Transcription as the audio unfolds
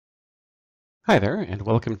Hi there, and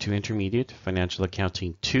welcome to Intermediate Financial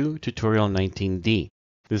Accounting 2, Tutorial 19D.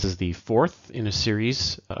 This is the fourth in a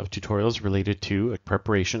series of tutorials related to a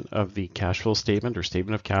preparation of the cash flow statement or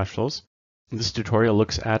statement of cash flows. This tutorial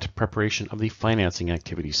looks at preparation of the financing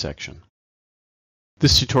activity section.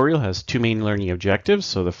 This tutorial has two main learning objectives.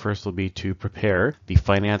 So the first will be to prepare the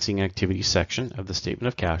financing activity section of the statement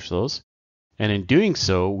of cash flows. And in doing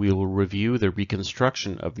so, we will review the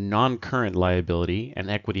reconstruction of non-current liability and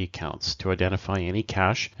equity accounts to identify any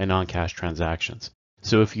cash and non-cash transactions.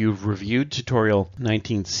 So if you've reviewed tutorial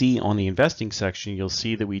 19C on the investing section, you'll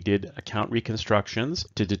see that we did account reconstructions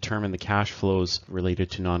to determine the cash flows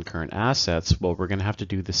related to non-current assets. Well, we're going to have to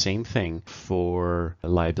do the same thing for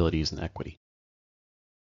liabilities and equity.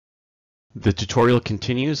 The tutorial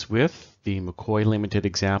continues with the McCoy Limited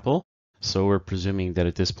example. So we're presuming that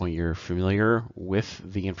at this point you're familiar with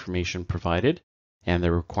the information provided, and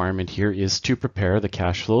the requirement here is to prepare the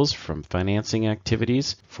cash flows from financing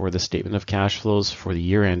activities for the statement of cash flows for the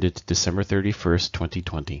year ended December 31st,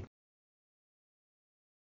 2020.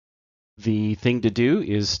 The thing to do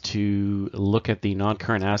is to look at the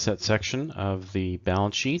non-current asset section of the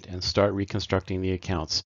balance sheet and start reconstructing the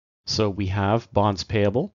accounts. So we have bonds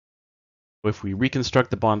payable. If we reconstruct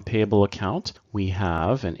the bond payable account, we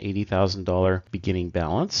have an $80,000 beginning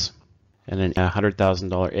balance and an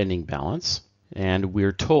 $100,000 ending balance. And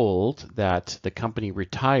we're told that the company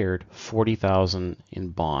retired $40,000 in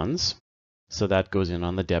bonds. So that goes in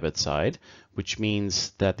on the debit side, which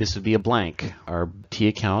means that this would be a blank. Our T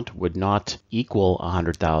account would not equal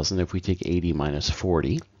 $100,000 if we take 80 minus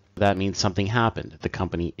 40. That means something happened. The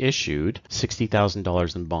company issued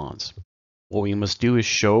 $60,000 in bonds. What we must do is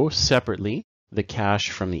show separately the cash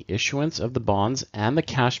from the issuance of the bonds and the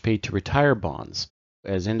cash paid to retire bonds.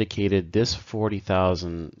 As indicated, this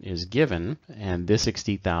 $40,000 is given and this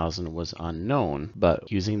 $60,000 was unknown,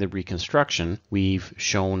 but using the reconstruction, we've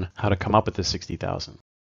shown how to come up with the $60,000.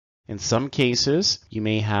 In some cases, you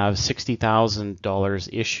may have $60,000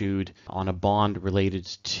 issued on a bond related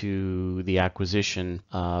to the acquisition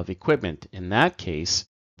of equipment. In that case,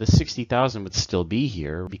 the $60,000 would still be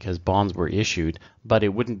here because bonds were issued, but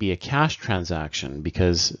it wouldn't be a cash transaction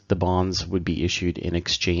because the bonds would be issued in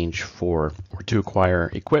exchange for or to acquire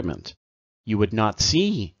equipment. You would not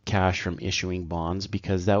see cash from issuing bonds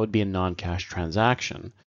because that would be a non-cash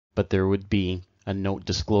transaction, but there would be a note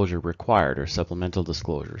disclosure required or supplemental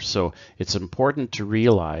disclosure. So it's important to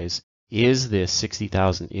realize, is this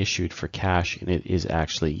 $60,000 issued for cash? And it is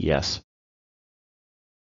actually yes.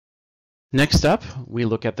 Next up, we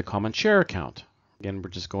look at the common share account. Again, we're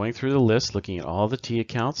just going through the list, looking at all the T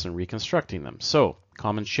accounts and reconstructing them. So,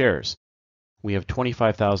 common shares. We have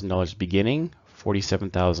 $25,000 beginning,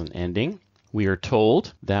 $47,000 ending. We are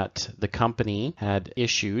told that the company had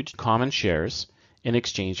issued common shares in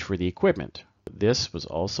exchange for the equipment. This was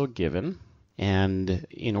also given, and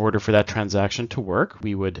in order for that transaction to work,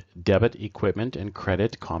 we would debit equipment and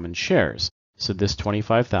credit common shares. So this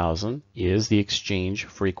 $25,000 is the exchange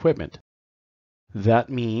for equipment. That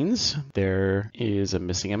means there is a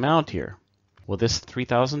missing amount here. Well, this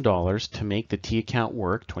 $3,000 to make the T account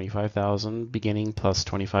work, $25,000 beginning plus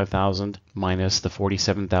 $25,000 minus the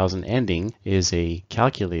 $47,000 ending, is a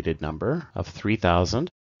calculated number of $3,000.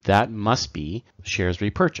 That must be shares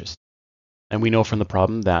repurchased. And we know from the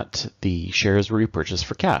problem that the shares were repurchased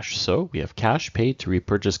for cash. So we have cash paid to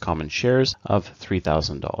repurchase common shares of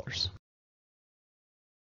 $3,000.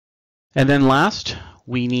 And then last,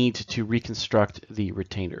 we need to reconstruct the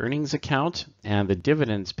retained earnings account and the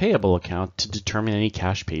dividends payable account to determine any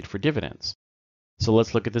cash paid for dividends. So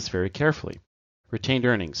let's look at this very carefully. Retained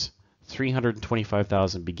earnings,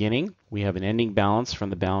 $325,000 beginning. We have an ending balance from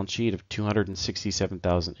the balance sheet of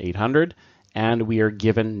 $267,800, and we are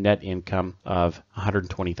given net income of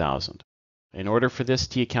 $120,000. In order for this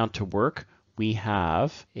T account to work, we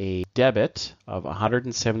have a debit of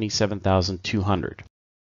 $177,200.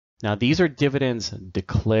 Now, these are dividends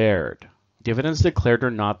declared. Dividends declared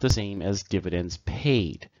are not the same as dividends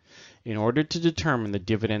paid. In order to determine the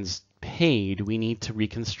dividends paid, we need to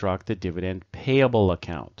reconstruct the dividend payable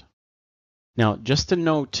account. Now, just a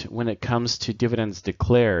note when it comes to dividends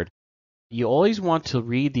declared, you always want to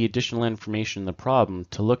read the additional information in the problem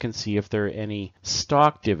to look and see if there are any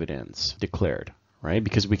stock dividends declared, right?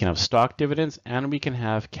 Because we can have stock dividends and we can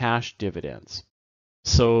have cash dividends.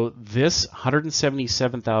 So this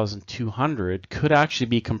 $177,200 could actually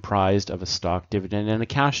be comprised of a stock dividend and a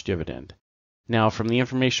cash dividend. Now, from the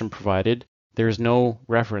information provided, there's no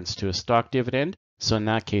reference to a stock dividend, so in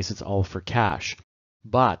that case, it's all for cash.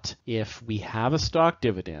 But if we have a stock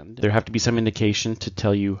dividend, there have to be some indication to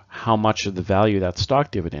tell you how much of the value that stock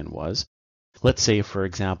dividend was. Let's say, for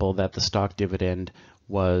example, that the stock dividend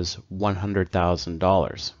was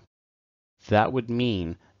 $100,000. That would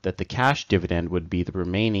mean that the cash dividend would be the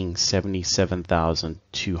remaining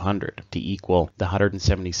 $77,200 to equal the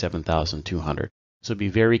 $177,200. So be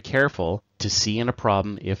very careful to see in a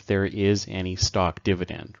problem if there is any stock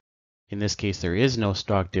dividend. In this case, there is no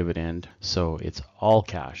stock dividend, so it's all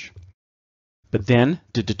cash. But then,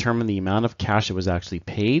 to determine the amount of cash that was actually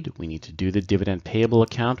paid, we need to do the dividend payable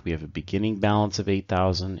account. We have a beginning balance of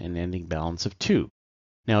 $8,000 and an ending balance of $2,000.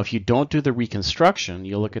 Now, if you don't do the reconstruction,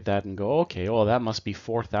 you'll look at that and go, okay, well, that must be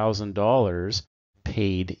 $4,000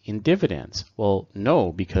 paid in dividends. Well,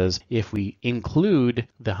 no, because if we include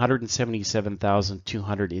the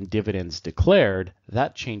 $177,200 in dividends declared,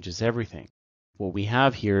 that changes everything. What we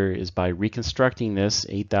have here is, by reconstructing this,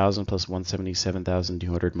 8,000 plus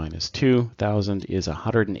 177,200 minus 2,000 is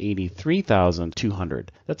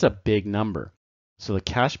 183,200. That's a big number. So the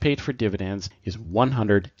cash paid for dividends is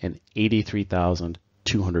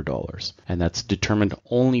 $183,200, and that's determined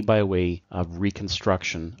only by way of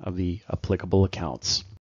reconstruction of the applicable accounts.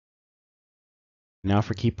 Now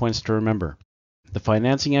for key points to remember. The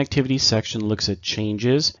financing activities section looks at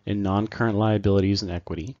changes in non-current liabilities and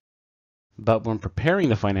equity. But when preparing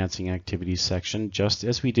the financing activities section, just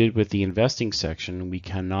as we did with the investing section, we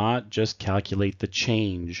cannot just calculate the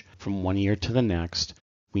change from one year to the next.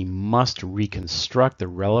 We must reconstruct the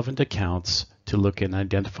relevant accounts to look and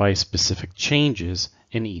identify specific changes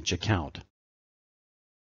in each account.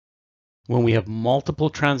 When we have multiple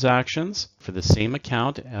transactions for the same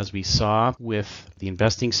account, as we saw with the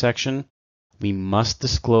investing section, we must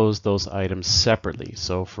disclose those items separately.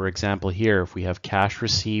 So for example here, if we have cash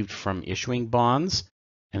received from issuing bonds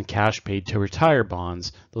and cash paid to retire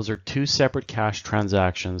bonds, those are two separate cash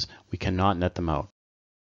transactions. We cannot net them out.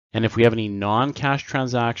 And if we have any non-cash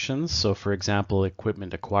transactions, so for example,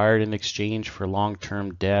 equipment acquired in exchange for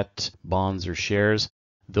long-term debt, bonds, or shares,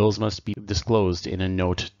 those must be disclosed in a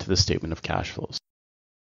note to the statement of cash flows.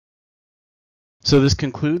 So this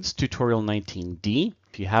concludes tutorial 19D.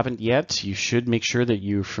 If you haven't yet, you should make sure that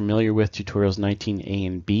you're familiar with tutorials 19A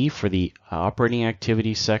and B for the operating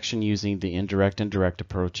activity section using the indirect and direct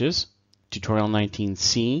approaches. Tutorial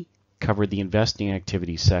 19C covered the investing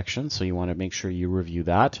activity section, so you want to make sure you review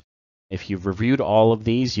that. If you've reviewed all of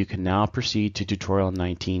these, you can now proceed to tutorial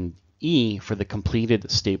 19E for the completed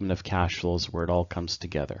statement of cash flows where it all comes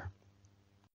together.